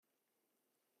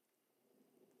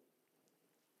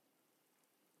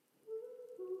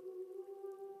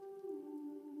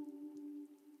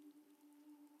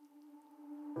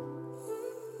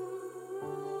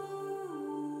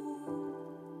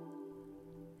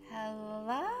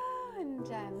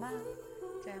Jai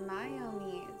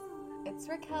Mayomis. It's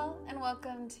Raquel, and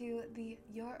welcome to the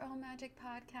Your Own Magic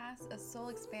Podcast, a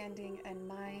soul-expanding and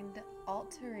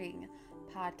mind-altering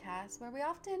podcast where we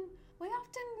often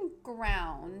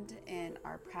ground in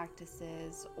our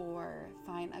practices or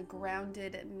find a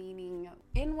grounded meaning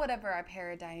in whatever our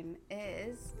paradigm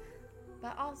is,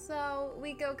 but also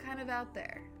we go kind of out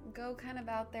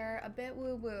there a bit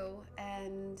woo-woo,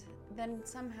 and then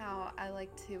somehow I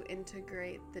like to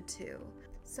integrate the two.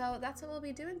 So that's what we'll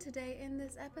be doing today in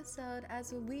this episode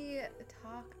as we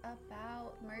talk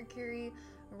about Mercury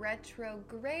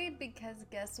retrograde, because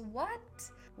guess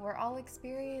what? We're all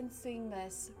experiencing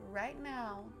this right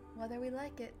now, whether we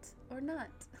like it or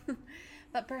not.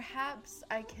 But perhaps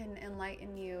I can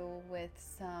enlighten you with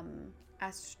some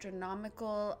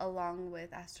astronomical along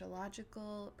with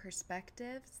astrological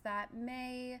perspectives that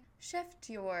may shift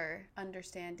your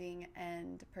understanding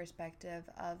and perspective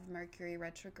of Mercury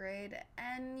retrograde,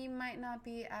 and you might not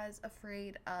be as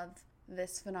afraid of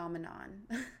this phenomenon.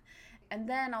 And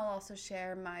then I'll also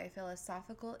share my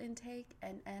philosophical intake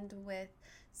and end with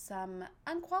some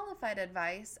unqualified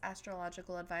advice,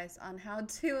 astrological advice, on how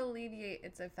to alleviate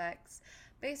its effects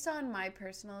based on my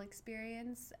personal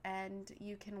experience, and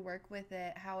you can work with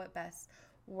it how it best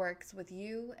works with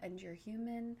you and your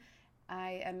human.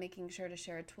 I am making sure to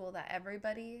share a tool that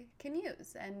everybody can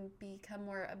use and become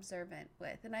more observant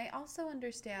with. And I also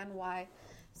understand why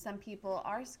some people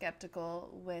are skeptical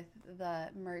with the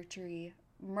Mercury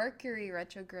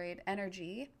retrograde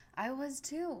energy. I was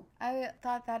too. I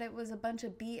thought that it was a bunch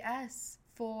of BS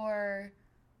for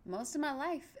most of my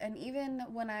life. And even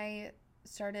when I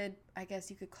started, I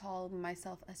guess you could call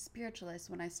myself a spiritualist,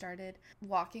 when I started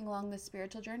walking along the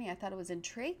spiritual journey, I thought it was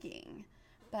intriguing.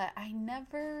 But I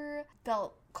never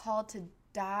felt called to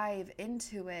dive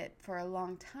into it for a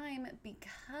long time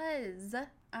because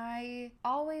I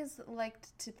always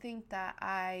liked to think that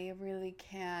I really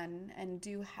can and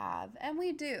do have, and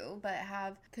we do, but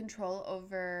have control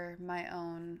over my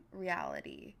own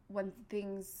reality. When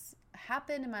things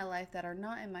happen in my life that are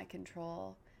not in my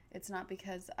control, it's not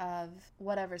because of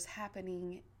whatever's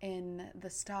happening in the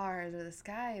stars or the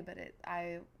sky, but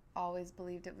I always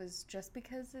believed it was just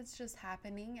because it's just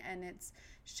happening and it's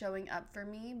showing up for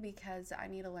me because I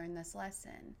need to learn this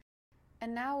lesson.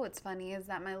 And now what's funny is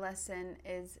that my lesson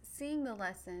is seeing the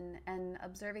lesson and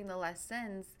observing the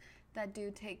lessons that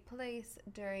do take place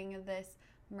during this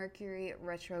Mercury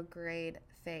retrograde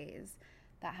phase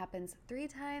that happens 3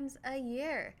 times a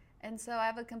year. And so I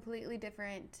have a completely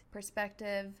different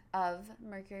perspective of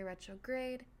Mercury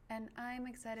retrograde, and I'm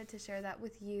excited to share that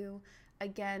with you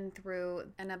again through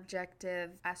an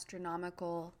objective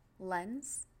astronomical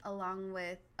lens, along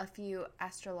with a few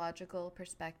astrological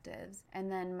perspectives,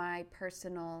 and then my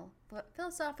personal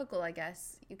philosophical, I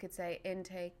guess you could say,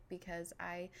 intake, because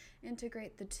I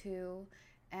integrate the two,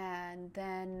 and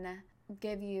then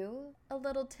give you a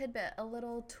little tidbit, a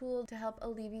little tool to help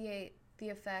alleviate the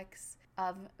effects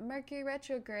of Mercury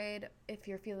retrograde if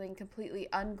you're feeling completely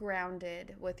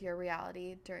ungrounded with your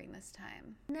reality during this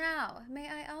time. Now, may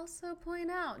I also point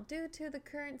out, due to the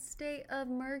current state of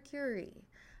Mercury,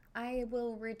 I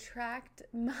will retract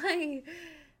my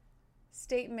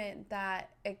statement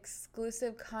that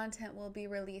exclusive content will be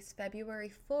released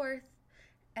February 4th,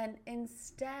 and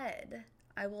instead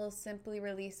I will simply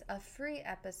release a free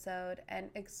episode, and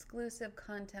exclusive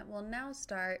content will now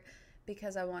start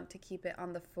because I want to keep it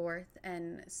on the 4th,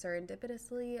 and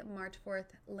serendipitously March 4th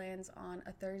lands on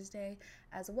a Thursday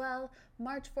as well.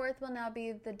 March 4th will now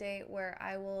be the date where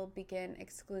I will begin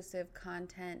exclusive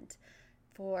content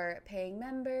for paying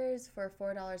members for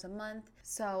 $4 a month.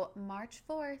 So March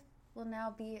 4th will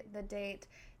now be the date.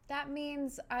 That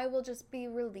means I will just be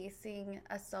releasing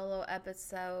a solo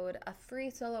episode, a free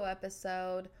solo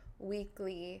episode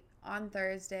weekly on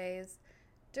Thursdays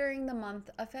during the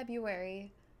month of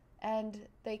February. And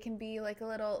they can be like a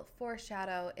little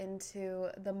foreshadow into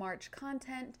the March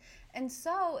content. And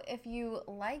so if you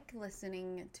like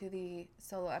listening to the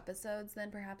solo episodes,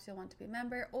 then perhaps you'll want to be a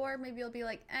member, or maybe you'll be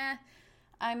like,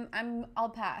 I'll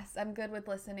pass. I'm good with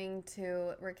listening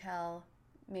to Raquel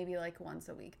maybe like once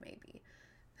a week, maybe.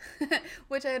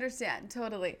 Which I understand,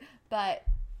 totally. But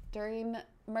during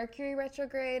Mercury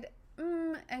retrograde,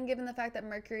 and given the fact that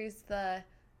Mercury's the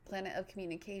planet of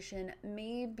communication,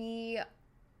 maybe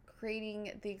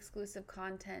creating the exclusive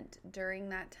content during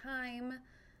that time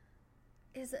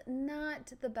is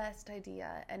not the best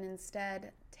idea, and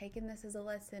instead taking this as a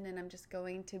lesson, and I'm just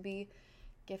going to be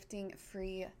gifting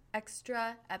free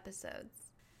extra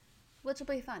episodes, which will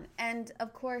be fun. And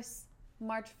of course,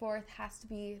 March 4th has to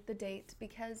be the date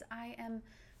because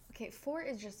 4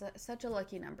 is just such a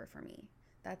lucky number for me.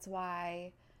 That's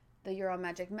why the Euro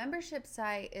Magic membership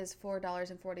site is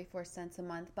 $4.44 a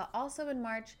month. But also in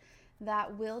March,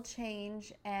 that will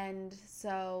change. And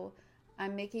so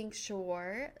I'm making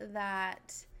sure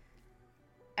that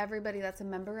everybody that's a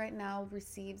member right now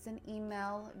receives an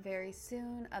email very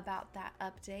soon about that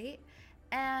update.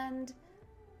 And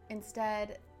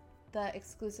instead, the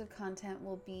exclusive content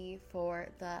will be for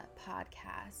the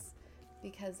podcast,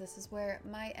 because this is where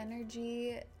my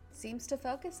energy seems to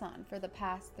focus on for the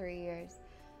past 3 years.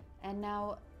 And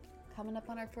now, coming up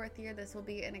on our 4th year, this will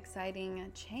be an exciting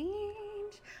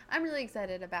change. I'm really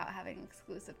excited about having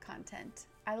exclusive content.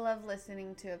 I love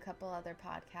listening to a couple other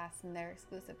podcasts and their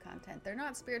exclusive content. They're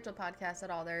not spiritual podcasts at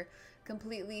all. They're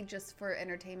completely just for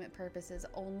entertainment purposes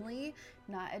only,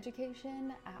 not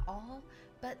education at all,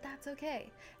 but that's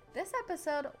okay. This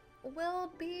episode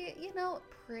will be,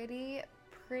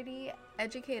 pretty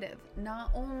educative. Not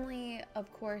only,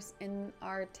 of course, in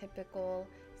our typical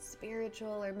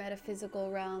spiritual or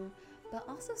metaphysical realm, but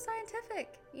also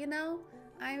scientific.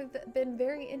 I've been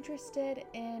very interested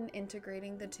in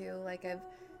integrating the two, like I've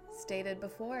stated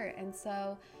before, and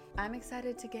so I'm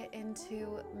excited to get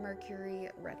into Mercury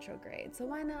retrograde. So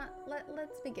why not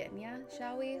let's begin, yeah?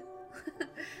 Shall we?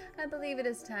 I believe it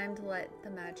is time to let the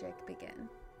magic begin.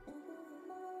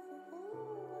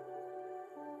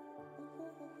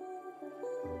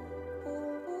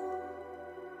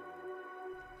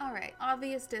 All right,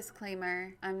 obvious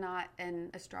disclaimer, I'm not an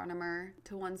astronomer,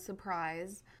 to one's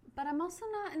surprise, but I'm also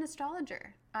not an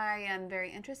astrologer. I am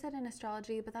very interested in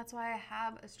astrology, but that's why I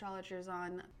have astrologers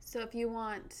on. So if you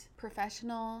want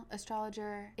professional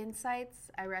astrologer insights,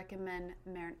 I recommend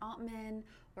Maren Altman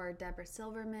or Deborah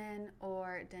Silverman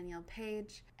or Danielle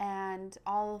Page. And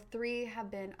all 3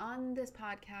 have been on this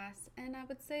podcast, and I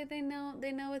would say they know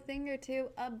a thing or two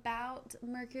about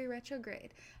Mercury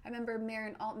retrograde. I remember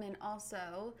Maren Altman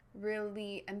also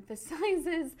really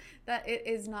emphasizes that it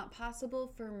is not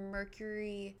possible for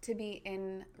Mercury to be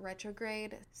in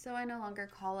retrograde. So I no longer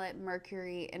call it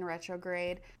Mercury in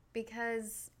retrograde,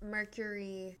 because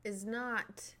Mercury is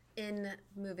not in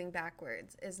moving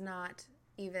backwards, is not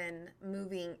even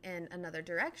moving in another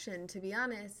direction. To be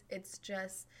honest, it's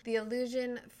just the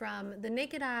illusion from the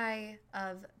naked eye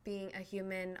of being a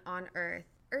human on Earth.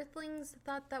 Earthlings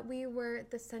thought that we were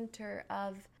the center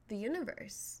of the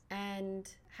universe and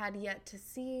had yet to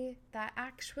see that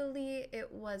actually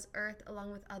it was Earth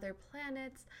along with other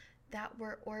planets that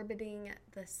were orbiting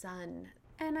the sun.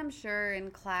 And I'm sure in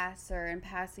class or in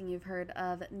passing you've heard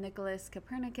of Nicholas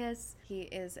Copernicus. He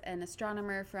is an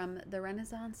astronomer from the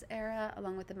Renaissance era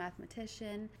along with a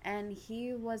mathematician, and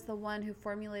he was the one who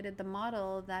formulated the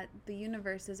model that the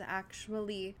universe is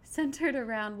actually centered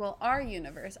around, our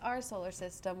universe, our solar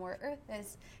system, where Earth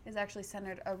is actually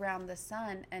centered around the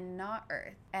sun and not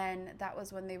Earth. And that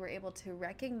was when they were able to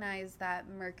recognize that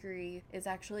Mercury is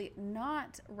actually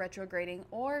not retrograding,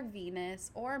 or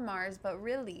Venus or Mars, but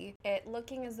really it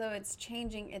looking as though it's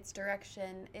changing its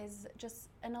direction is just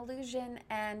an illusion,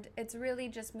 and it's really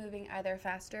just moving either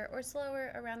faster or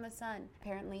slower around the sun.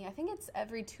 Apparently, I think it's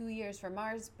every 2 years for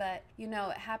Mars, but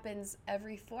it happens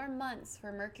every 4 months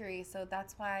for Mercury, so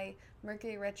that's why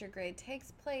Mercury retrograde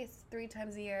takes place 3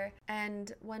 times a year.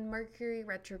 And when Mercury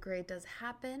retrograde does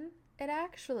happen, it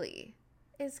actually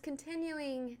is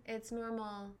continuing its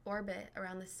normal orbit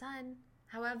around the sun.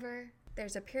 However,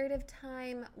 there's a period of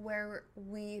time where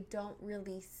we don't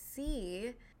really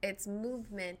see its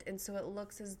movement, and so it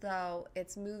looks as though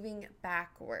it's moving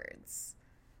backwards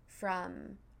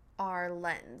from our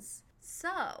lens.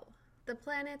 So, the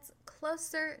planets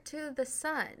closer to the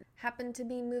sun happen to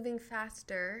be moving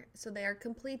faster, so they are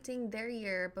completing their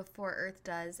year before Earth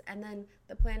does, and then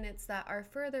the planets that are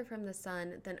further from the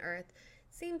sun than Earth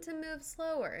seem to move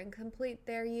slower and complete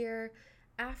their year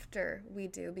after we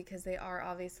do, because they are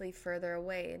obviously further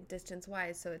away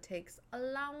distance-wise, so it takes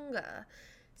longer.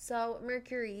 So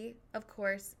Mercury, of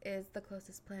course, is the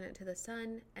closest planet to the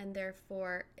sun, and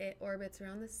therefore it orbits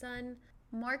around the sun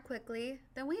more quickly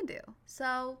than we do.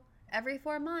 So every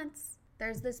 4 months,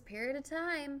 there's this period of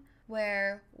time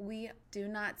where we do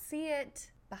not see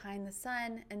it behind the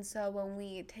sun, and so when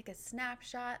we take a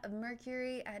snapshot of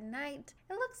Mercury at night,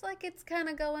 it looks like it's kind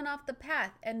of going off the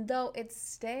path, and though it's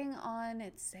staying on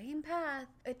its same path,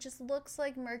 it just looks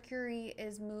like Mercury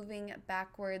is moving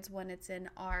backwards when it's in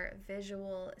our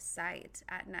visual sight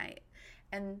at night.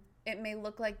 And it may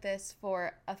look like this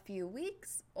for a few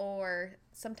weeks or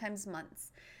sometimes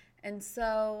months. And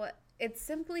so it's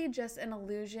simply just an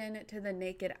illusion to the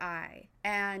naked eye.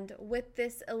 And with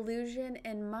this illusion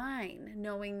in mind,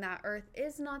 knowing that Earth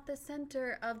is not the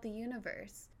center of the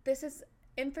universe, this is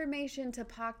information to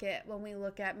pocket when we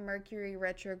look at Mercury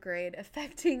retrograde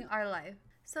affecting our life.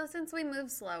 So since we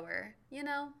move slower,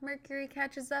 Mercury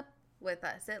catches up with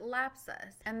us. It laps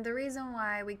us. And the reason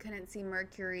why we couldn't see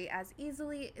Mercury as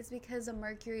easily is because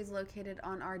Mercury is located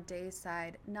on our day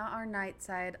side, not our night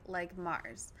side like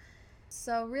Mars.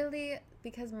 So really,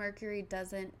 because Mercury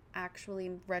doesn't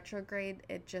actually retrograde,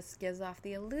 it just gives off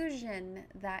the illusion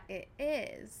that it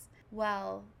is.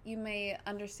 Well, you may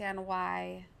understand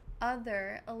why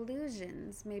other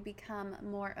illusions may become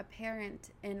more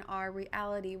apparent in our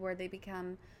reality, where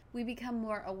we become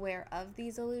more aware of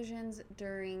these illusions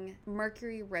during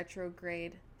Mercury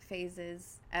retrograde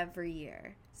phases every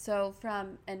year. So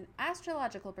from an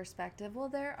astrological perspective, well,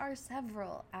 there are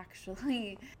several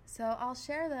actually. So I'll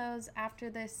share those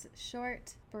after this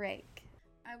short break.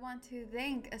 I want to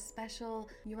thank a special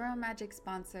Euromagic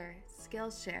sponsor,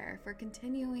 Skillshare, for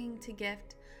continuing to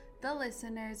gift the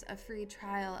listeners a free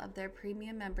trial of their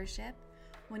premium membership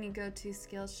when you go to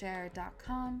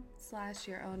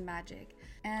Skillshare.com/yourownmagic.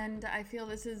 And I feel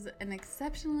this is an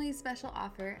exceptionally special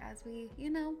offer as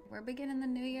we're beginning the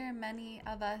new year. Many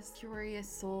of us curious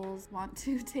souls want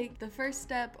to take the first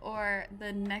step or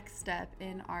the next step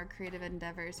in our creative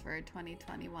endeavors for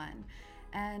 2021.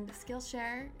 And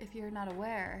Skillshare, if you're not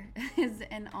aware, is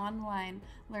an online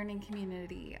learning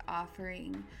community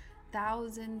offering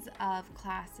thousands of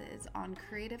classes on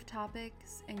creative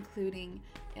topics, including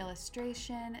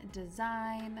illustration,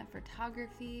 design,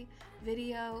 photography,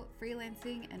 video,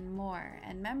 freelancing, and more.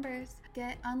 And members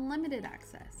get unlimited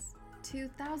access to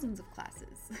thousands of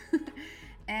classes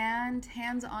and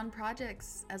hands-on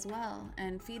projects as well,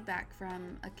 and feedback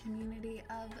from a community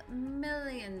of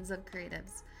millions of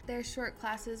creatives. Their short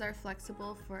classes are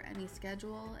flexible for any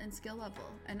schedule and skill level,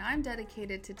 and I'm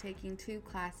dedicated to taking 2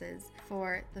 classes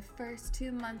for the first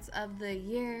 2 months of the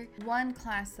year. One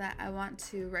class that I want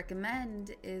to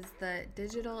recommend is the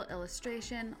Digital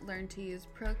Illustration Learn to Use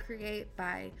Procreate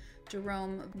by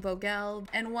Jerome Vogel,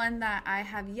 and one that I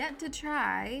have yet to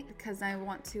try because I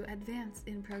want to advance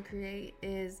in Procreate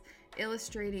is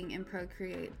Illustrating in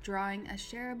Procreate, Drawing a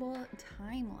Shareable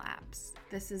Time Lapse.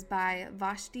 This is by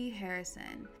Vashti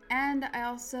Harrison. And I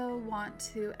also want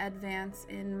to advance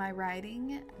in my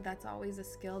writing. That's always a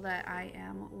skill that I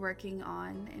am working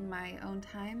on in my own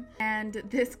time. And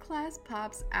this class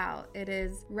pops out. It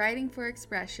is Writing for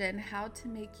Expression, How to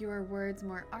Make Your Words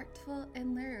More Artful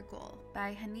and Lyrical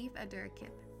by Hanif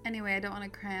Abdurraqib. Anyway, I don't want to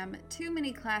cram too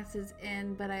many classes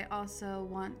in, but I also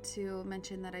want to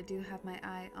mention that I do have my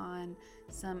eye on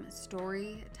some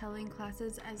storytelling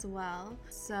classes as well.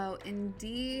 So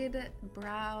indeed,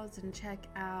 browse and check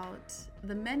out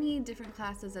the many different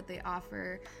classes that they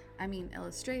offer.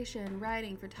 Illustration,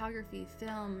 writing, photography,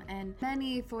 film, and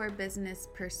many for business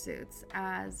pursuits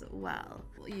as well.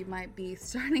 You might be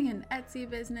starting an Etsy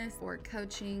business or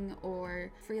coaching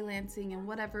or freelancing in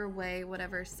whatever way,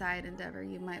 whatever side endeavor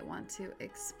you might want to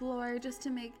explore just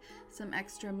to make some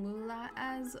extra moolah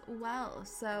as well.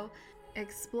 So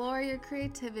explore your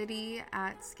creativity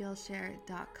at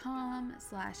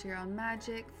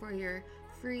Skillshare.com/yourownmagic for your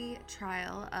free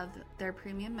trial of their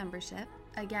premium membership.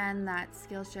 Again, that's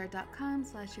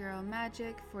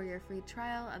Skillshare.com/yourownmagic for your free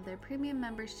trial of their premium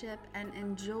membership, and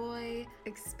enjoy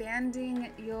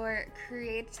expanding your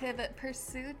creative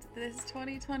pursuit this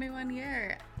 2021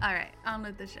 year. All right, on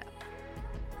with the show.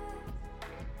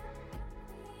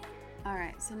 All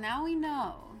right, so now we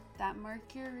know that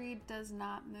Mercury does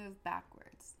not move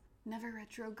backwards, never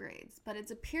retrogrades, but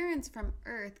its appearance from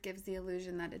Earth gives the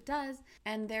illusion that it does,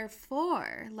 and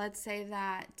therefore, let's say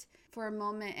that for a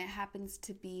moment it happens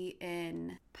to be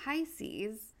in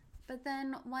Pisces, but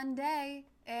then one day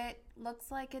it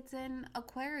looks like it's in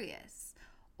Aquarius,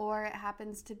 or it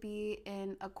happens to be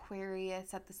in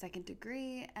Aquarius at the 2nd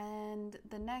degree, and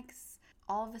the next,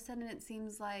 all of a sudden it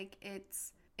seems like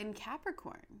it's in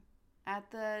Capricorn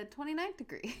at the 29th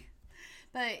degree.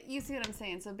 But you see what I'm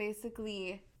saying. So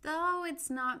basically, though it's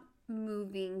not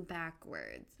moving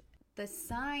backwards, the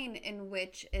sign in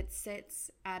which it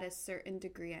sits at a certain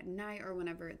degree at night or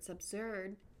whenever it's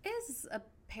observed is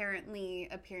apparently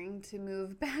appearing to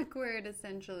move backward,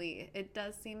 essentially. It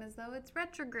does seem as though it's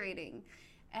retrograding.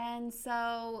 And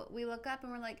so we look up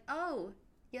and we're like, oh,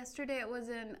 yesterday it was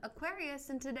in Aquarius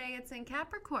and today it's in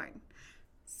Capricorn.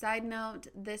 Side note,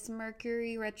 this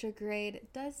Mercury retrograde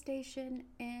does station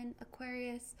in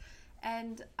Aquarius,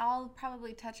 and I'll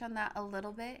probably touch on that a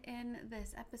little bit in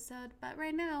this episode, but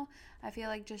right now I feel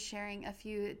like just sharing a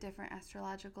few different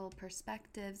astrological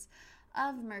perspectives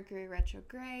of Mercury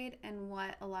retrograde and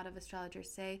what a lot of astrologers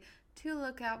say to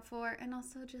look out for and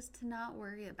also just to not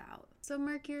worry about. So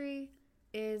Mercury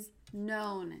is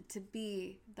known to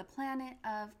be the planet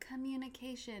of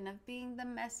communication, of being the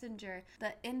messenger,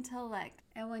 the intellect.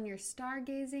 And when you're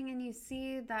stargazing and you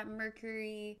see that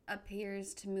Mercury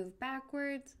appears to move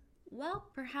backwards, well,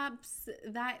 perhaps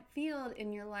that field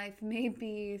in your life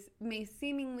may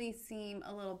seemingly seem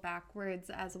a little backwards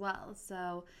as well.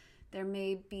 So there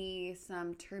may be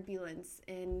some turbulence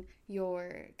in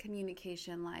your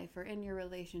communication life or in your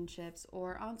relationships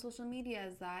or on social media,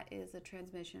 as that is a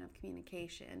transmission of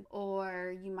communication.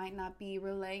 Or you might not be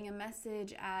relaying a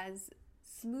message as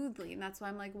smoothly. And that's why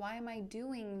I'm like, why am I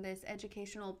doing this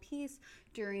educational piece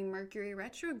during Mercury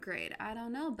retrograde? I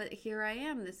don't know, but here I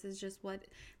am. This is just what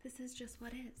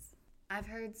is. I've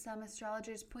heard some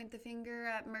astrologers point the finger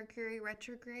at Mercury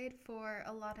retrograde for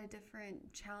a lot of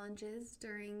different challenges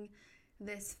during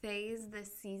this phase,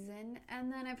 this season.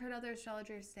 And then I've heard other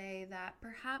astrologers say that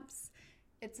perhaps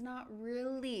it's not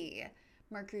really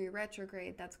Mercury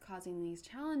retrograde that's causing these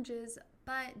challenges,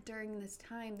 but during this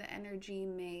time, the energy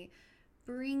may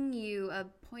bring you a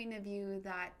point of view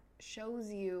that shows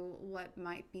you what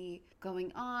might be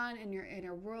going on in your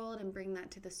inner world and bring that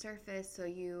to the surface so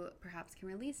you perhaps can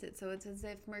release it. So it's as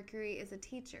if Mercury is a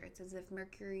teacher. It's as if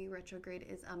Mercury retrograde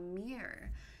is a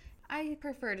mirror. I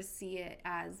prefer to see it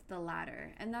as the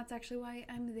latter, and that's actually why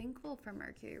I'm thankful for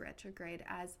Mercury retrograde,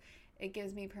 as it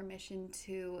gives me permission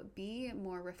to be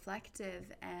more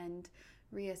reflective and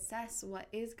reassess what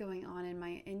is going on in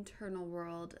my internal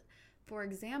world. For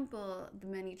example, the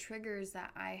many triggers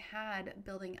that I had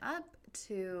building up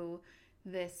to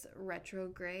this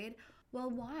retrograde, well,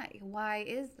 why? Why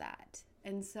is that?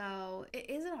 And so it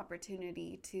is an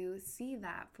opportunity to see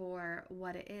that for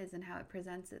what it is and how it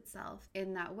presents itself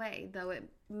in that way, though it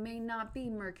may not be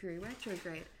Mercury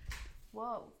retrograde.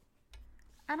 Whoa.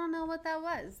 I don't know what that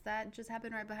was. That just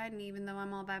happened right behind me, even though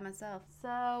I'm all by myself.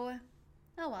 So,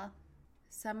 oh well.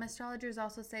 Some astrologers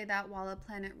also say that while a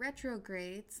planet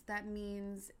retrogrades, that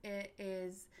means it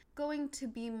is going to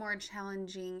be more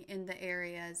challenging in the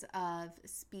areas of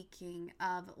speaking,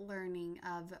 of learning,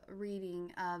 of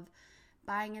reading, of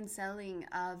buying and selling,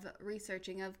 of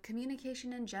researching, of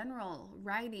communication in general,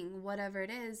 writing, whatever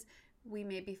it is. We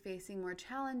may be facing more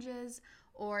challenges,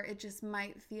 or it just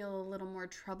might feel a little more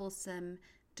troublesome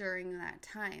during that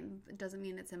time. It doesn't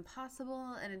mean it's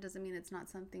impossible, and it doesn't mean it's not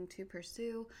something to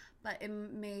pursue, but it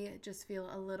may just feel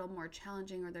a little more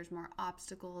challenging, or there's more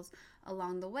obstacles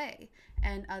along the way.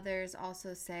 And others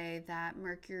also say that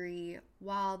Mercury,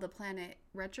 while the planet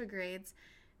retrogrades,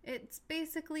 it's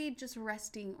basically just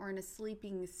resting or in a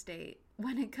sleeping state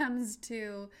when it comes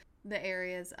to the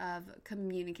areas of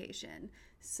communication.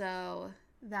 So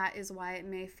that is why it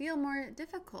may feel more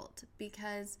difficult,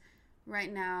 because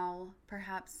right now,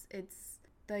 perhaps it's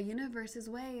the universe's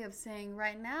way of saying,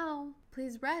 right now,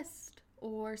 please rest,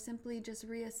 or simply just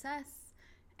reassess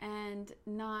and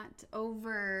not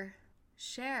overshare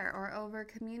or over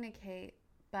communicate,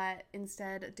 but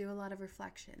instead do a lot of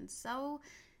reflection. So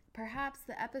perhaps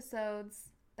the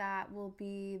episodes that will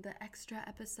be the extra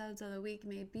episodes of the week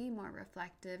may be more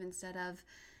reflective instead of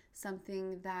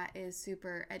something that is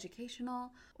super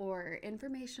educational or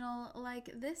informational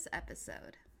like this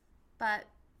episode. But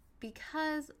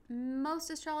because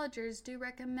most astrologers do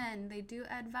recommend, they do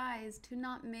advise to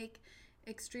not make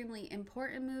extremely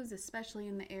important moves, especially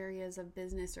in the areas of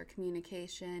business or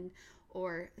communication,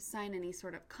 or sign any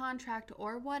sort of contract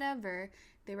or whatever,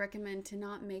 they recommend to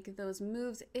not make those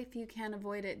moves if you can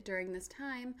avoid it during this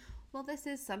time. Well, this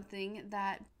is something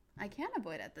that I can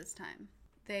avoid at this time.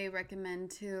 They recommend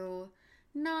to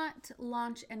not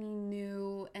launch any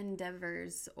new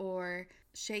endeavors or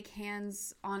shake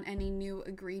hands on any new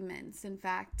agreements. In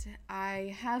fact,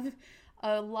 I have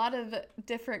a lot of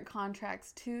different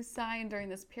contracts to sign during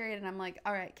this period, and I'm like,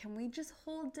 all right, can we just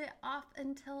hold it off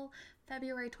until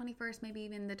February 21st, maybe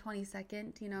even the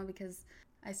 22nd, because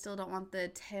I still don't want the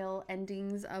tail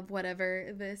endings of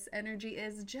whatever this energy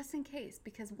is, just in case,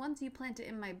 because once you plant it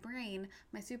in my brain,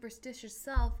 my superstitious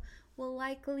self will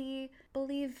likely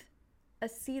believe a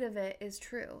seed of it is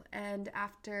true. And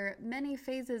after many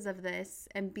phases of this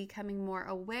and becoming more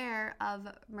aware of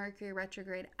Mercury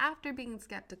retrograde after being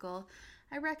skeptical,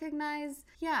 I recognize,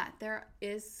 there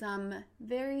is some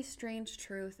very strange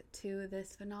truth to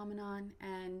this phenomenon,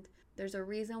 and there's a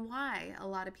reason why a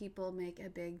lot of people make a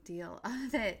big deal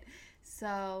of it.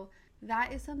 So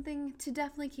that is something to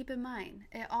definitely keep in mind.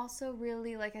 It also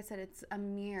really, like I said, it's a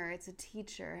mirror, it's a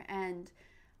teacher, and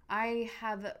I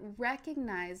have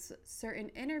recognized certain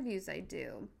interviews I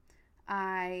do.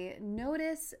 I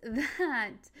notice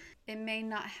that it may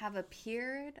not have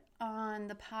appeared on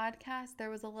the podcast. There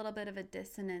was a little bit of a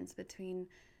dissonance between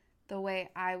the way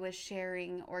I was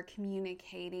sharing or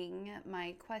communicating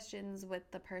my questions with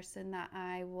the person that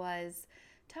I was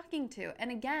talking to.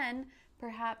 And again,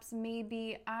 perhaps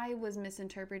maybe I was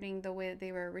misinterpreting the way that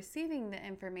they were receiving the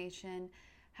information.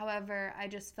 However, I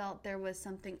just felt there was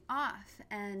something off,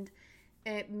 and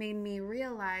it made me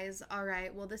realize, all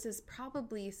right, well, this is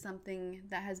probably something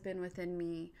that has been within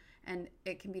me, and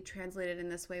it can be translated in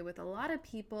this way with a lot of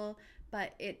people,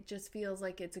 but it just feels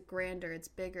like it's grander, it's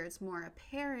bigger, it's more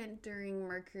apparent during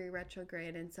Mercury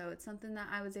retrograde. And so it's something that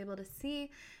I was able to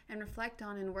see and reflect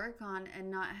on and work on, and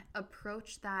not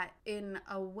approach that in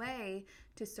a way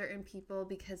to certain people,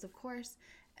 because of course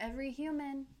every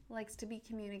human likes to be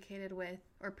communicated with,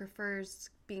 or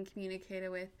prefers being communicated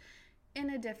with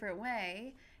in a different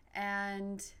way.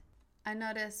 And I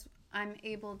notice I'm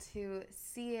able to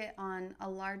see it on a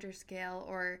larger scale,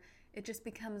 or it just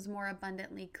becomes more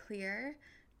abundantly clear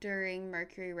during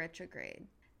Mercury retrograde.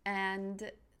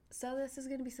 And so this is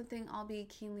going to be something I'll be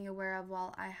keenly aware of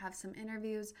while I have some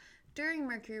interviews during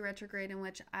Mercury retrograde, in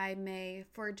which I may,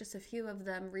 for just a few of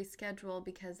them, reschedule,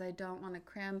 because I don't want to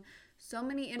cram so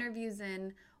many interviews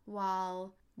in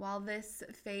while this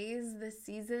phase, this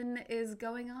season is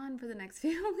going on for the next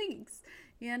few weeks,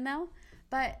 you know?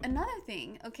 But another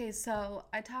thing, okay, so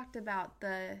I talked about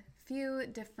the few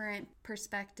different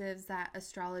perspectives that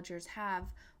astrologers have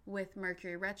with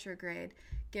Mercury retrograde,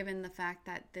 given the fact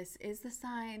that this is the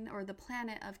sign or the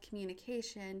planet of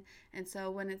communication. And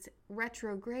so when it's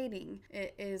retrograding,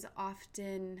 it is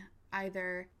often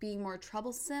either being more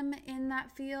troublesome in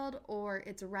that field, or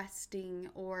it's resting,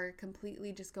 or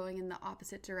completely just going in the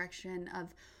opposite direction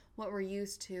of what we're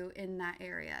used to in that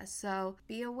area. So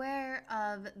be aware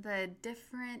of the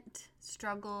different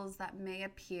struggles that may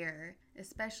appear,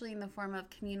 especially in the form of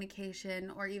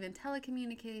communication or even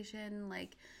telecommunication,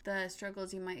 like the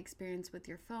struggles you might experience with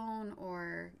your phone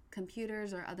or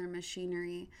computers or other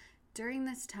machinery during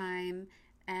this time.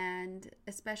 And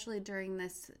especially during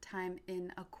this time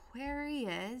in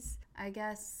Aquarius, I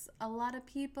guess a lot of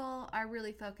people are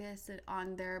really focused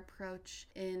on their approach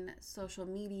in social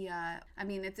media. I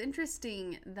mean, it's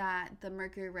interesting that the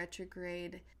Mercury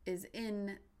retrograde is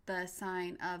in the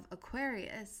sign of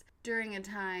Aquarius during a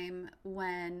time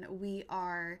when we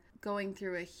are going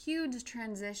through a huge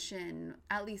transition,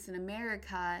 at least in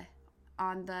America,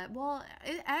 and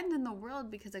in the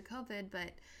world because of COVID,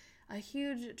 but a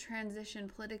huge transition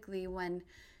politically when,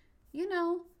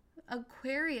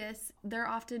 Aquarius, they're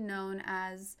often known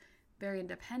as very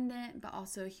independent, but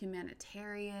also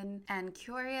humanitarian and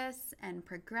curious and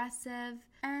progressive,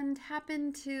 and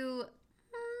happen to,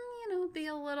 be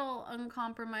a little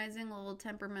uncompromising, a little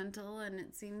temperamental, and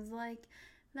it seems like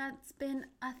that's been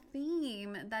a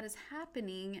theme that is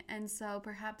happening, and so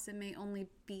perhaps it may only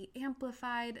be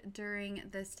amplified during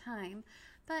this time,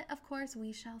 but of course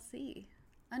we shall see.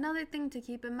 Another thing to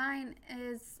keep in mind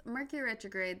is Mercury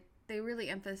retrograde, they really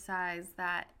emphasize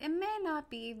that it may not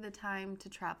be the time to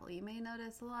travel. You may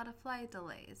notice a lot of flight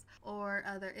delays or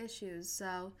other issues,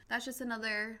 so that's just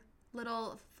another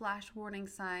little flash warning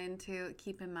sign to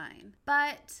keep in mind.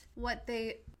 But what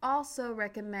they also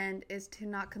recommend is to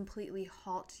not completely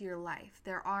halt your life.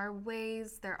 There are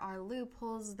ways, there are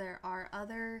loopholes, there are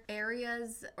other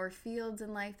areas or fields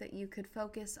in life that you could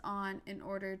focus on in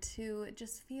order to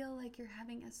just feel like you're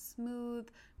having a smooth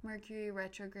Mercury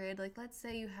retrograde. Like, let's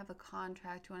say you have a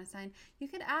contract you want to sign. You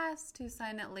could ask to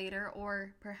sign it later,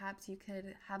 or perhaps you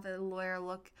could have a lawyer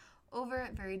look over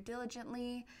it very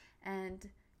diligently, and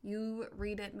you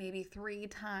read it maybe 3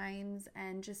 times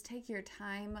and just take your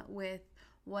time with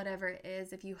whatever it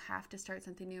is. If you have to start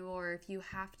something new, or if you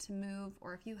have to move,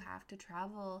 or if you have to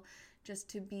travel, just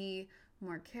to be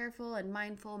more careful and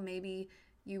mindful. Maybe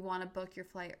you want to book your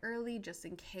flight early just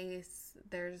in case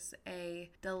there's a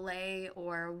delay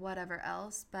or whatever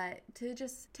else, but to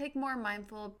just take more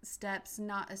mindful steps,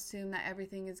 not assume that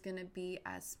everything is going to be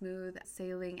as smooth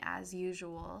sailing as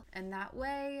usual. And that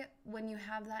way, when you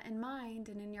have that in mind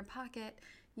and in your pocket,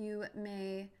 you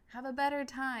may have a better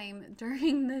time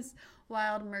during this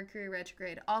wild Mercury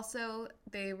retrograde. Also,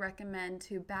 they recommend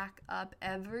to back up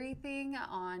everything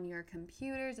on your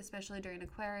computers, especially during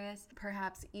Aquarius.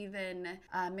 Perhaps even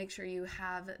make sure you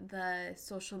have the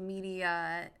social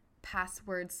media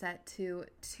password set to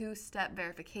 2-step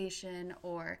verification,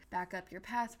 or back up your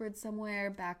password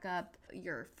somewhere, back up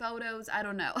your photos. I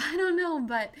don't know,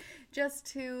 but just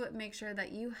to make sure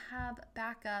that you have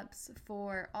backups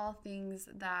for all things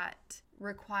that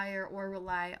require or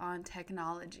rely on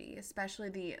technology, especially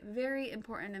the very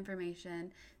important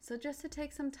information. So just to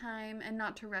take some time, and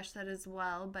not to rush that as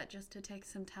well, but just to take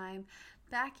some time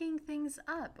backing things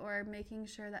up or making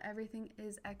sure that everything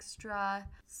is extra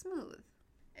smooth.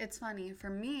 It's funny for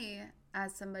me,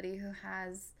 as somebody who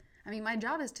has, I mean, my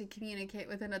job is to communicate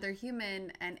with another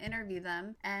human and interview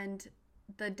them. And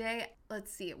the day,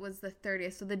 let's see, it was the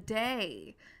 30th. So the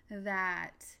day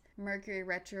that Mercury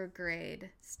retrograde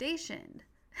stationed,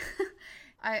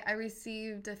 I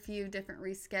received a few different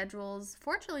reschedules.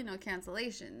 Fortunately, no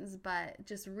cancellations, but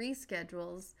just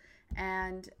reschedules.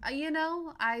 And,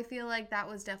 I feel like that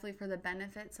was definitely for the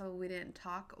benefit, so we didn't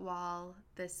talk while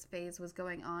this phase was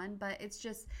going on. But it's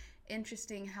just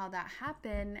interesting how that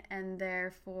happened, and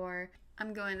therefore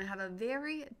I'm going to have a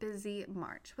very busy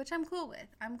March, which I'm cool with.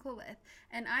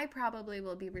 And I probably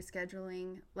will be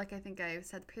rescheduling, like I think I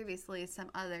said previously, some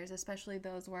others, especially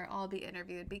those where I'll be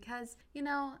interviewed, because,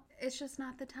 it's just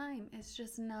not the time. It's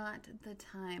just not the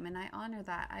time. And I honor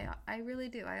that. I really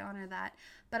do. I honor that.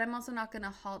 But I'm also not going to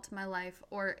halt my life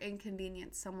or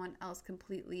inconvenience someone else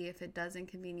completely if it does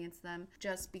inconvenience them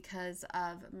just because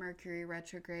of Mercury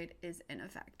retrograde is in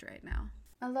effect right now.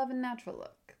 I love a natural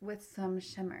look with some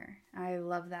shimmer. I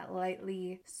love that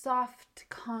lightly soft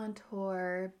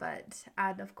contour, but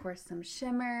add, of course, some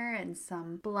shimmer and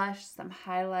some blush, some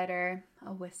highlighter,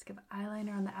 a whisk of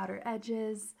eyeliner on the outer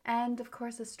edges, and, of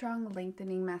course, a strong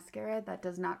lengthening mascara that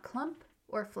does not clump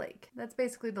or flake. That's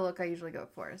basically the look I usually go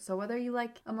for. So whether you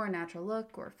like a more natural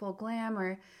look or full glam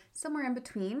or somewhere in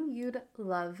between, you'd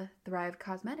love Thrive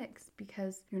Causemetics,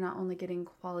 because you're not only getting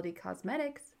quality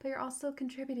cosmetics, but you're also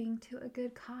contributing to a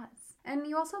good cause. And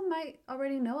you also might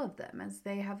already know of them, as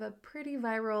they have a pretty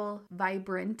viral,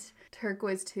 vibrant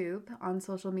turquoise tube on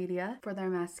social media for their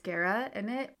mascara, and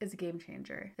it is a game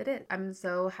changer. It is. I'm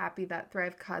so happy that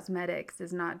Thrive Causemetics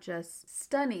is not just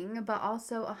stunning, but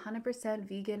also 100%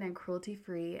 vegan and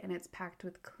cruelty-free, and it's packed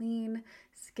with clean,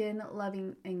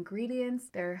 skin-loving ingredients.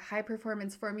 Their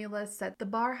high-performance formulas set the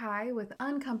bar high with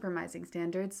uncompromising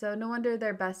standards, so no wonder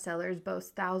their bestsellers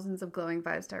boast thousands of glowing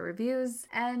 5-star reviews.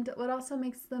 And what also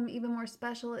makes them even more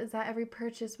special is that every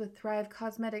purchase with Thrive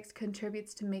Causemetics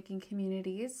contributes to making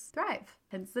communities thrive.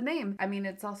 Hence the name. I mean,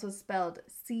 it's also spelled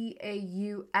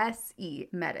C-A-U-S-E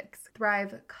Medics.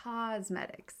 Thrive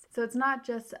Causemetics. So it's not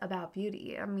just about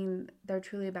beauty. I mean, they're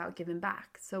truly about giving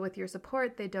back. So with your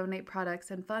support, they donate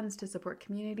products and funds to support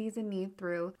communities in need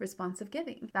through responsive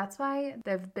giving. That's why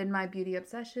they've been my beauty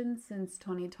obsession since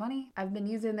 2020. I've been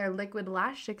using their liquid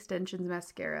lash extensions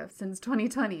mascara since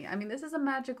 2020. I mean, this is a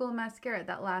magical mascara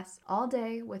that lasts all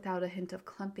day without a hint of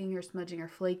clumping or smudging or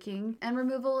flaking. And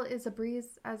removal is a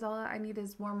breeze, as all I need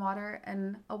is warm water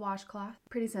and a washcloth.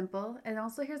 Pretty simple. And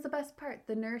also, here's the best part.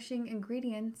 The nourishing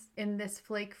ingredients in this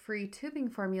flake-free tubing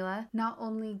formula not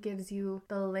only gives you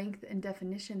the length and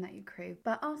definition that you crave,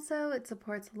 but also it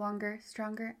supports longer,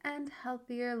 stronger, and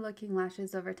healthier looking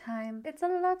lashes over time. It's a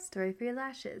love story for your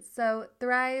lashes. So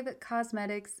Thrive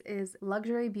Causemetics is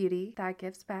luxury beauty that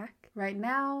gives back. Right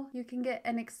now, you can get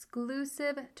an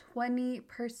exclusive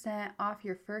 20% off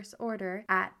your first order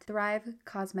at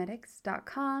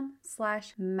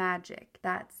thrivecausemetics.com/magic.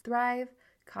 That's Thrive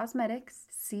Causemetics,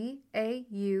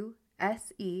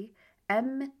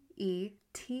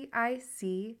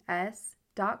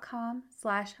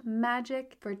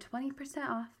 CAUSEMETICS.com/magic for 20%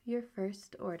 off your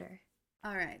first order.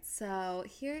 All right, so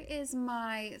here is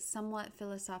my somewhat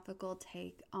philosophical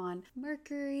take on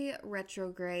Mercury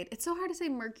retrograde. It's so hard to say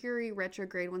Mercury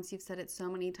retrograde once you've said it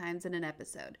so many times in an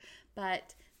episode,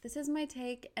 but this is my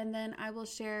take, and then I will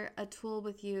share a tool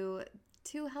with you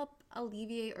to help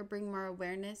alleviate or bring more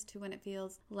awareness to when it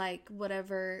feels like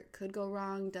whatever could go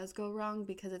wrong does go wrong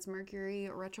because it's Mercury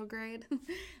retrograde.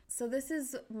 So this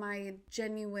is my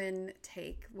genuine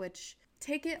take, which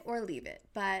take it or leave it.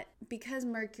 But because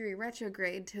Mercury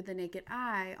retrograde to the naked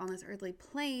eye on this earthly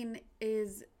plane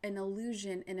is an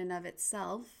illusion in and of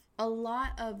itself, a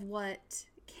lot of what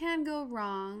can go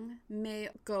wrong may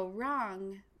go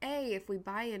wrong, A, if we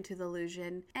buy into the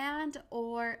illusion, and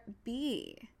or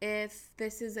B, if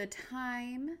this is a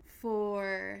time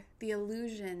for the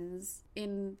illusions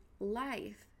in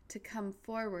life to come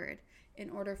forward in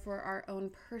order for our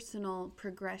own personal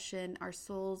progression, our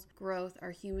soul's growth,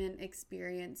 our human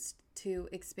experience to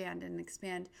expand and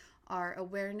expand our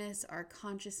awareness, our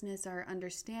consciousness, our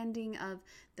understanding of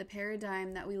the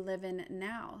paradigm that we live in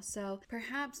now. So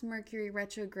perhaps Mercury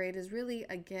retrograde is really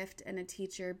a gift and a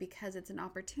teacher because it's an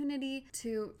opportunity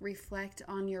to reflect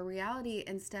on your reality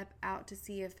and step out to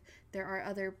see if there are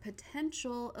other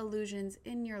potential illusions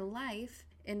in your life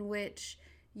in which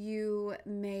you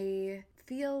may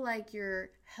feel like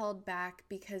you're held back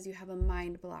because you have a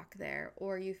mind block there,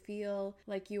 or you feel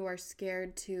like you are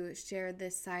scared to share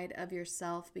this side of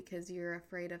yourself because you're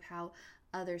afraid of how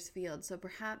others feel. So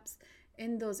perhaps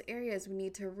in those areas we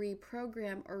need to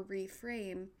reprogram or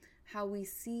reframe how we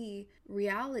see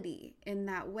reality in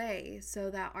that way, so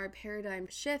that our paradigm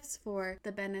shifts for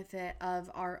the benefit of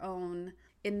our own,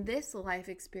 in this life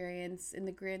experience, in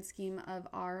the grand scheme of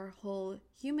our whole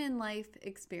human life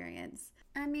experience.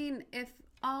 I mean, if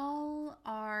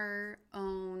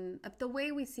the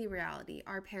way we see reality,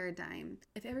 our paradigm,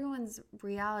 if everyone's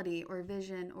reality or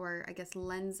vision or I guess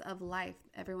lens of life,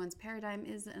 everyone's paradigm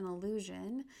is an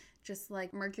illusion, just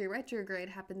like Mercury retrograde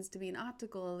happens to be an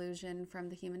optical illusion from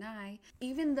the human eye,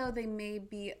 even though they may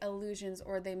be illusions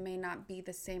or they may not be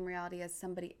the same reality as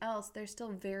somebody else, they're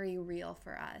still very real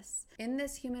for us. In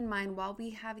this human mind, while we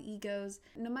have egos,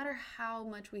 no matter how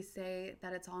much we say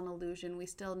that it's all an illusion, we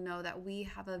still know that we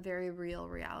have a very real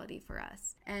reality for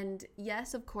us. And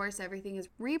yes, of course, everything is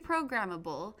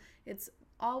reprogrammable. It's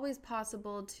always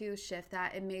possible to shift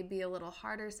that. It may be a little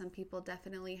harder. Some people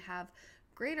definitely have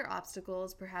greater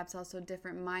obstacles, perhaps also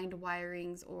different mind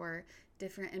wirings or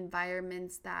different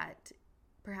environments that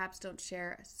perhaps don't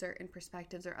share certain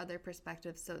perspectives or other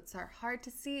perspectives. So it's hard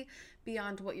to see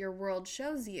beyond what your world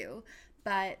shows you.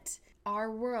 But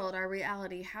our world, our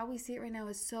reality, how we see it right now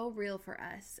is so real for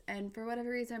us. And for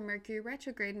whatever reason, Mercury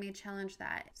retrograde may challenge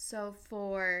that. So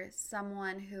for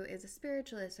someone who is a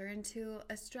spiritualist or into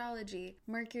astrology,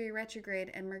 Mercury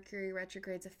retrograde and Mercury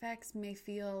retrograde's effects may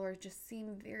feel or just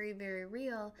seem very, very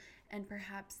real. And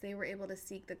perhaps they were able to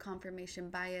seek the confirmation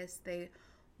bias they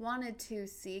wanted to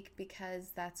seek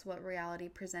because that's what reality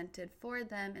presented for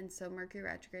them. And so Mercury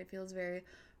retrograde feels very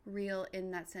real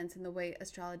in that sense, in the way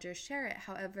astrologers share it.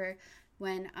 However,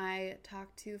 when I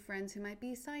talk to friends who might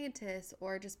be scientists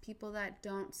or just people that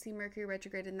don't see Mercury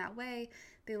retrograde in that way,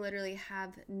 they literally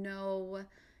have no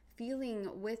feeling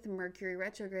with Mercury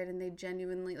retrograde, and they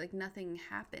genuinely, like, nothing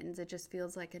happens. It just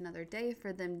feels like another day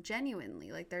for them,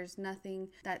 genuinely. Like, there's nothing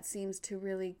that seems to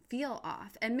really feel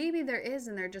off. And maybe there is,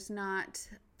 and they're just not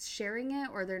sharing it,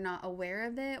 or they're not aware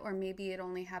of it, or maybe it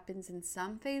only happens in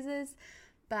some phases.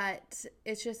 But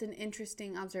it's just an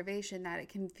interesting observation that it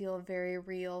can feel very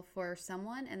real for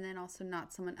someone and then also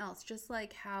not someone else. Just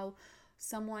like how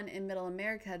someone in Middle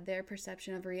America, their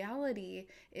perception of reality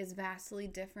is vastly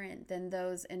different than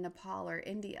those in Nepal or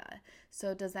India.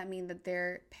 So does that mean that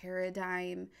their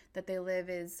paradigm that they live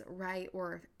is right,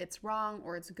 or it's wrong,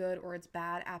 or it's good, or it's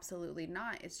bad? Absolutely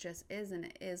not. It just is, and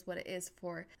it is what it is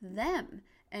for them.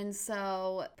 And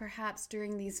so perhaps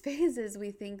during these phases,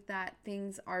 we think that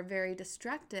things are very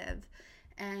destructive.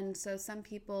 And so some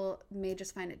people may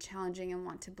just find it challenging and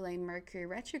want to blame Mercury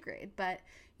retrograde. But,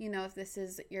 if this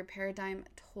is your paradigm,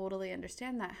 totally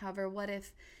understand that. However, what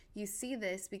if you see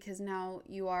this because now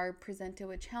you are presented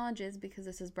with challenges because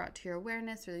this is brought to your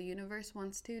awareness, or the universe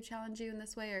wants to challenge you in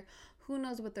this way, or who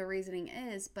knows what the reasoning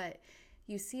is, but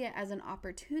you see it as an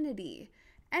opportunity.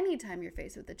 Anytime you're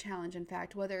faced with a challenge, in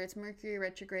fact, whether it's Mercury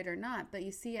retrograde or not, but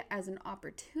you see it as an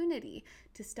opportunity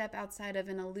to step outside of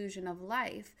an illusion of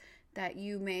life that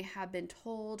you may have been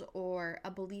told, or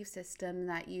a belief system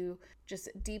that you just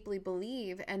deeply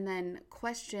believe, and then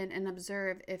question and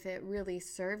observe if it really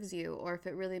serves you, or if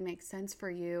it really makes sense for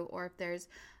you, or if there's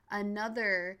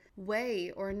another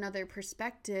way or another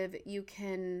perspective you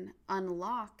can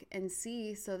unlock and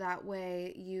see, so that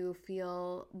way you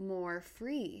feel more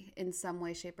free in some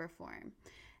way, shape, or form.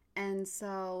 And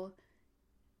so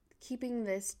keeping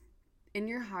this in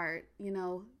your heart,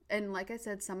 and like I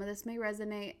said, some of this may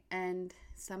resonate and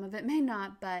some of it may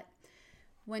not, but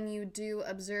when you do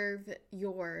observe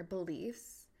your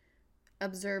beliefs,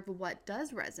 observe what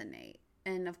does resonate.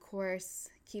 And of course,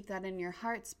 keep that in your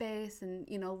heart space and,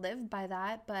 live by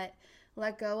that, but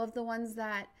let go of the ones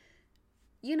that,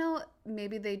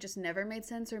 maybe they just never made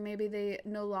sense, or maybe they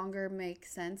no longer make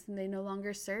sense and they no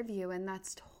longer serve you, and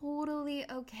that's totally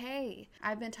okay.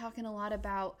 I've been talking a lot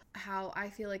about how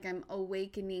I feel like I'm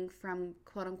awakening from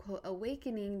quote unquote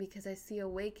awakening, because I see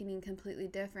awakening completely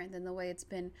different than the way it's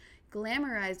been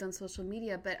glamorized on social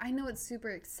media, but I know it's super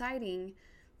exciting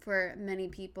for many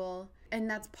people, and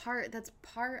that's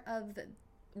part of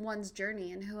one's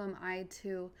journey, and who am I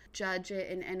to judge it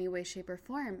in any way, shape, or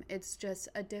form? It's just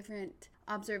a different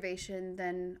observation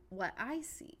than what I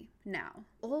see now.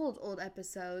 Old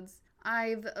episodes,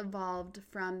 I've evolved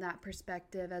from that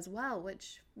perspective as well,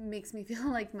 which makes me feel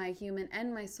like my human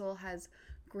and my soul has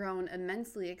grown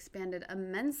immensely, expanded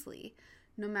immensely,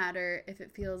 no matter if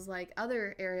it feels like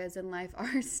other areas in life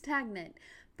are stagnant.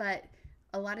 But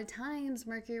a lot of times,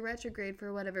 Mercury retrograde,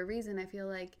 for whatever reason, I feel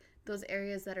like those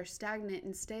areas that are stagnant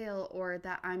and stale, or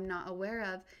that I'm not aware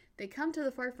of, they come to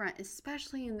the forefront,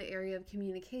 especially in the area of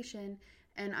communication,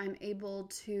 and I'm able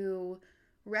to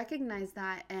recognize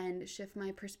that and shift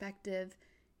my perspective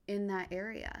in that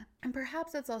area. And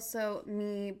perhaps that's also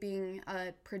me being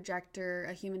a projector,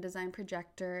 a human design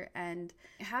projector, and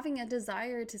having a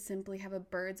desire to simply have a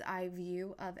bird's eye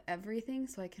view of everything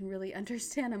so I can really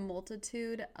understand a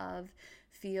multitude of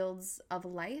fields of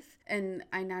life, and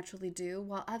I naturally do,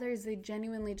 while others, they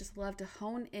genuinely just love to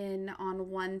hone in on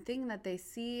one thing that they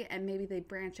see, and maybe they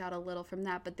branch out a little from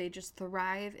that, but they just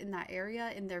thrive in that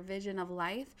area, in their vision of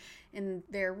life, in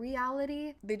their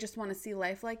reality. They just want to see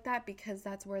life like that because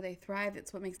that's where they thrive.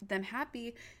 It's what makes them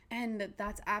happy, and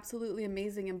that's absolutely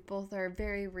amazing, and both are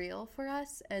very real for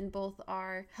us, and both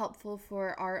are helpful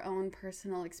for our own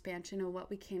personal expansion of what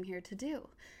we came here to do.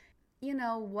 You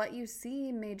know, what you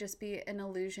see may just be an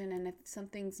illusion, and if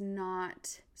something's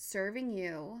not serving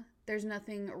you, there's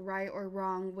nothing right or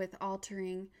wrong with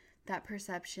altering that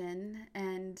perception,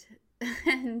 and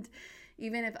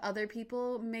even if other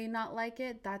people may not like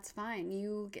it, that's fine.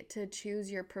 You get to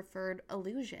choose your preferred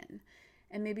illusion.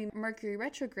 And maybe Mercury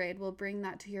retrograde will bring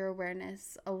that to your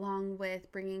awareness, along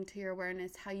with bringing to your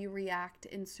awareness how you react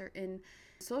in certain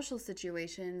social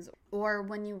situations or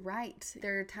when you write.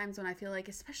 There are times when I feel like,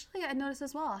 especially I notice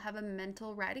as well, I have a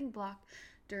mental writing block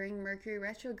during Mercury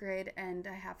retrograde, and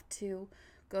I have to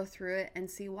go through it and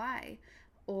see why.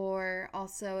 Or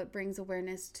also it brings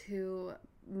awareness to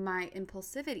my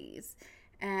impulsivities,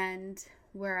 and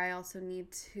where I also need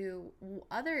to,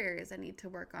 other areas I need to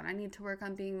work on. I need to work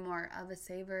on being more of a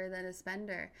saver than a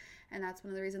spender. And that's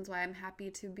one of the reasons why I'm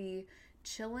happy to be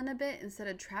chilling a bit instead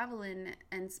of traveling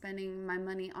and spending my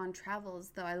money on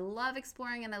travels. Though I love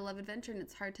exploring and I love adventure, and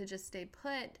it's hard to just stay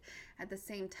put. At the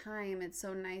same time, it's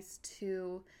so nice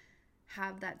to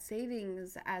have that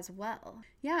savings as well.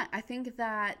 Yeah, I think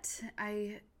that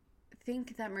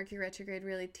Mercury retrograde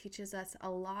really teaches us a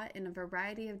lot in a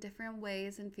variety of different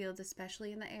ways and fields,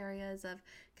 especially in the areas of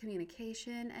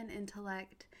communication and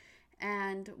intellect.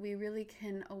 And we really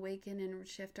can awaken and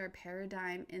shift our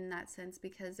paradigm in that sense,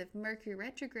 because if Mercury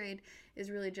retrograde is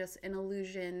really just an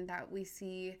illusion that we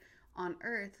see on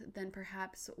Earth, then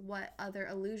perhaps what other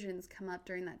illusions come up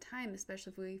during that time,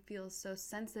 especially if we feel so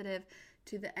sensitive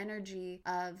to the energy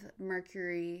of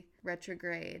Mercury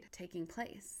retrograde taking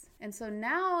place. And so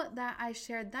now that I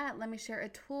shared that, let me share a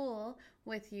tool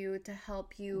with you to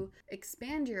help you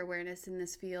expand your awareness in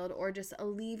this field, or just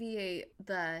alleviate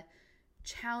the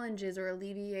challenges or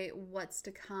alleviate what's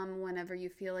to come whenever you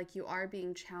feel like you are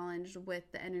being challenged with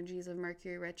the energies of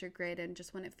Mercury retrograde, and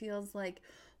just when it feels like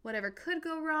whatever could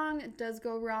go wrong, it does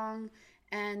go wrong.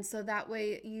 And so that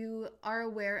way you are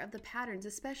aware of the patterns,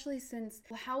 especially since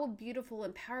how beautiful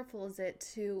and powerful is it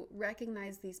to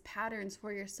recognize these patterns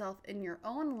for yourself in your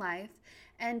own life.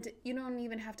 And you don't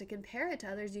even have to compare it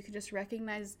to others. You can just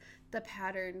recognize the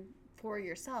pattern for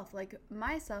yourself. Like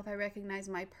myself, I recognize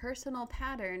my personal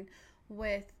pattern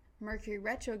with Mercury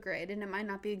retrograde, and it might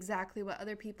not be exactly what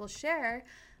other people share.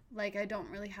 Like I don't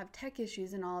really have tech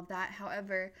issues and all of that.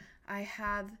 However, I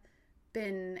have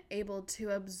been able to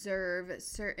observe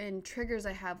certain triggers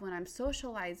I have when I'm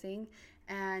socializing,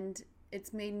 and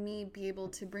it's made me be able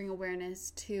to bring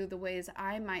awareness to the ways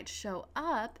I might show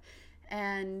up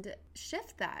and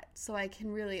shift that so I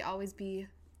can really always be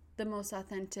the most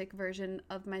authentic version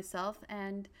of myself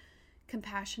and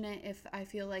compassionate if I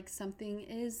feel like something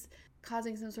is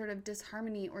causing some sort of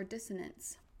disharmony or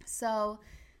dissonance. So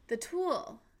the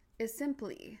tool is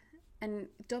simply, and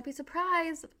don't be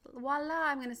surprised, voila,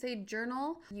 I'm going to say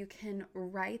journal. You can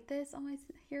write this. Oh, I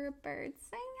hear a bird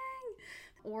singing.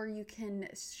 Or you can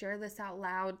share this out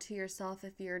loud to yourself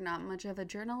if you're not much of a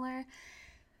journaler.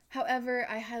 However,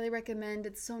 I highly recommend,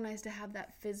 it's so nice to have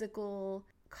that physical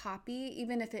copy,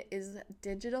 even if it is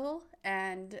digital,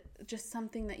 and just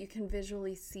something that you can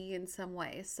visually see in some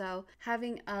way. So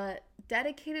having a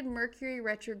dedicated Mercury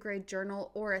retrograde journal,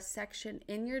 or a section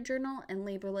in your journal, and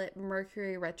label it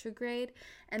Mercury retrograde.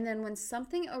 And then when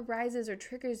something arises or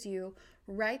triggers you,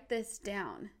 write this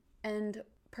down. And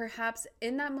perhaps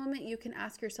in that moment you can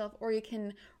ask yourself, or you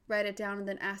can write it down and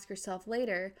then ask yourself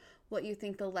later what you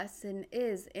think the lesson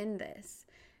is in this.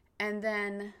 And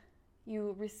then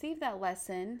you receive that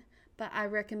lesson, but I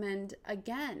recommend,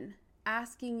 again,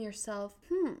 asking yourself,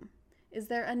 is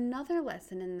there another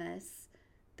lesson in this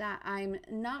that I'm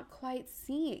not quite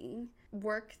seeing?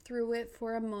 Work through it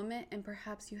for a moment, and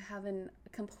perhaps you have a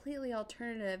completely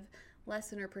alternative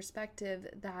lesson or perspective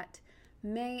that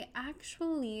may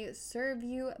actually serve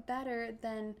you better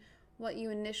than what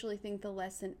you initially think the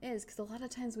lesson is. Because a lot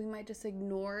of times we might just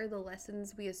ignore the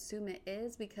lessons we assume it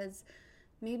is, because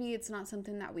maybe it's not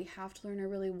something that we have to learn or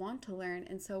really want to learn,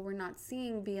 and so we're not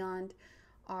seeing beyond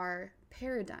our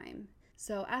paradigm.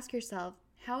 So ask yourself,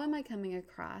 how am I coming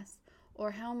across,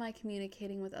 or how am I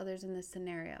communicating with others in this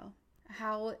scenario?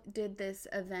 How did this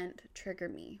event trigger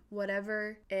me?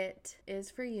 Whatever it is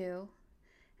for you.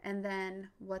 And then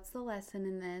what's the lesson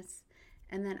in this?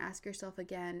 And then ask yourself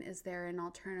again, is there an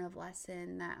alternative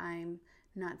lesson that I'm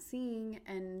not seeing?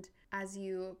 And as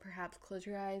you perhaps close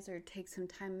your eyes or take some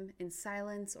time in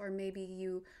silence, or maybe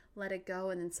you let it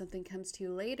go and then something comes to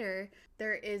you later,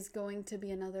 there is going to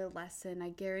be another lesson. I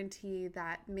guarantee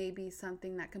that may be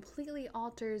something that completely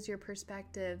alters your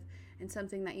perspective and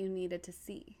something that you needed to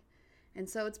see. And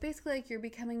so it's basically like you're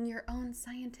becoming your own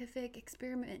scientific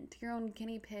experiment, your own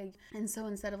guinea pig. And so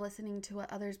instead of listening to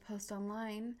what others post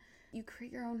online, you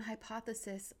create your own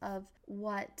hypothesis of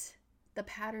what the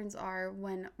patterns are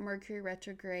when Mercury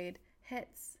retrograde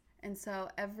hits. And so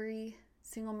every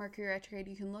single Mercury retrograde,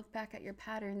 you can look back at your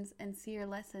patterns and see your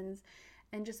lessons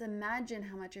and just imagine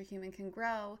how much your human can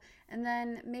grow. And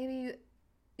then maybe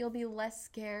you'll be less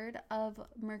scared of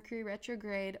Mercury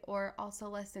retrograde, or also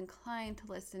less inclined to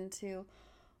listen to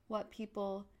what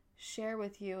people share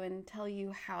with you and tell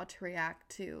you how to react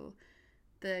to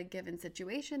the given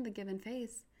situation, the given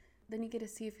phase. Then you get to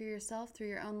see for yourself through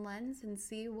your own lens and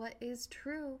see what is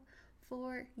true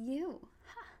for you.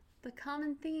 The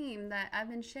common theme that I've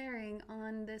been sharing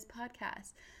on this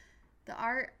podcast, the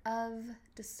art of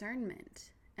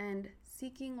discernment and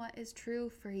seeking what is true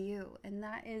for you. And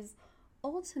that is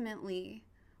ultimately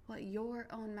what your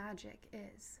own magic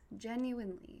is.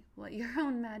 Genuinely what your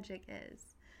own magic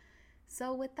is.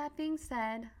 So with that being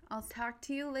said, I'll talk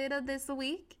to you later this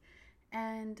week.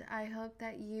 And I hope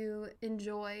that you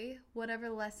enjoy whatever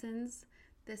lessons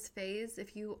this phase.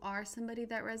 If you are somebody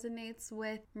that resonates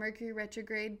with Mercury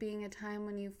retrograde being a time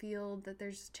when you feel that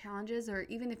there's challenges, or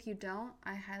even if you don't,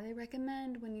 I highly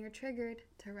recommend when you're triggered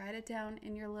to write it down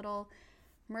in your little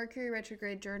Mercury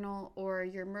retrograde journal or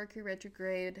your Mercury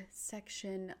retrograde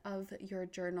section of your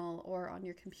journal or on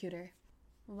your computer.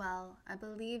 Well, I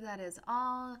believe that is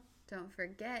all. Don't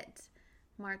forget,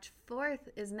 March 4th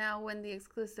is now when the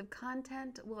exclusive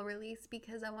content will release,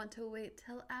 because I want to wait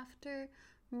till after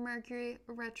Mercury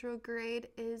retrograde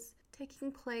is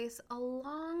taking place,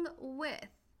 along with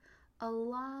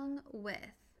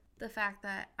the fact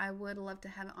that I would love to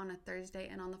have it on a Thursday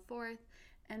and on the 4th,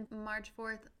 and March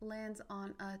 4th lands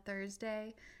on a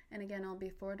Thursday, and again, it'll be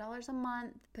 $4 a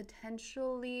month,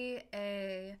 potentially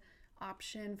a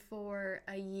option for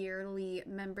a yearly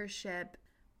membership.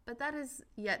 But that is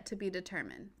yet to be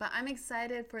determined. But I'm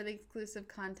excited for the exclusive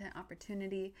content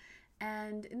opportunity.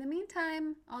 And in the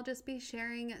meantime, I'll just be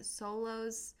sharing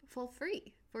solos for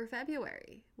free for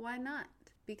February. Why not?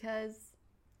 Because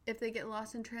if they get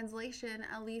lost in translation,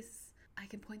 at least I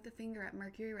can point the finger at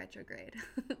Mercury retrograde.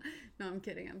 No, I'm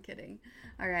kidding.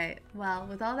 All right. Well,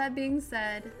 with all that being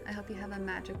said, I hope you have a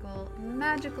magical,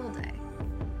 magical day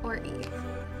or eve.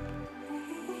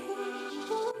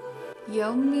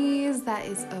 Yomis, that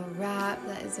is a wrap.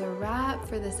 That is a wrap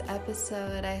for this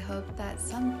episode. I hope that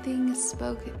something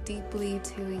spoke deeply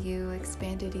to you,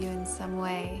 expanded you in some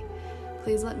way.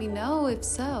 Please let me know if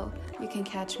so. You can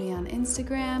catch me on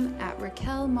Instagram at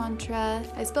Raquel Mantra.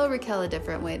 I spell Raquel a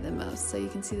different way than most, so you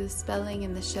can see the spelling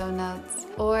in the show notes.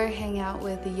 Or hang out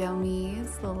with the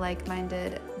Yomis, the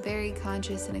like-minded, very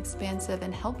conscious and expansive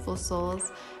and helpful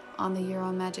souls on the Your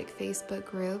Own Magic Facebook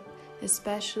group.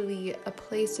 Especially a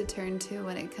place to turn to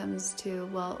when it comes to,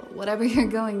 well, whatever you're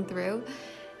going through.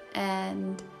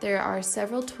 And there are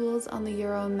several tools on the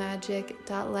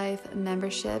yourownmagic.life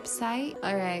membership site.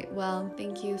 All right, well,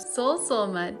 thank you so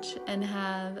much, and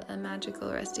have a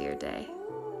magical rest of your day.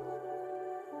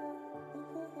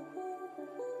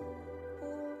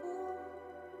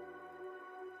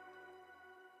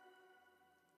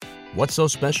 What's so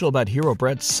special about Hero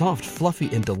Bread's soft, fluffy,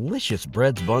 and delicious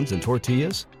breads, buns, and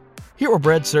tortillas? Hero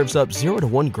Bread serves up 0 to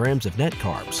 1 grams of net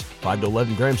carbs, 5 to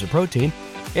 11 grams of protein,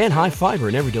 and high fiber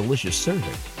in every delicious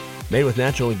serving. Made with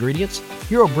natural ingredients,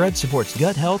 Hero Bread supports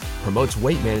gut health, promotes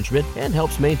weight management, and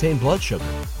helps maintain blood sugar.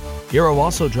 Hero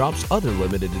also drops other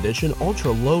limited edition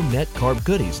ultra-low net carb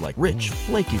goodies like rich,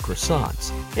 flaky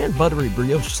croissants and buttery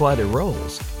brioche slider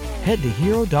rolls. Head to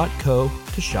hero.co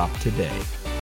to shop today.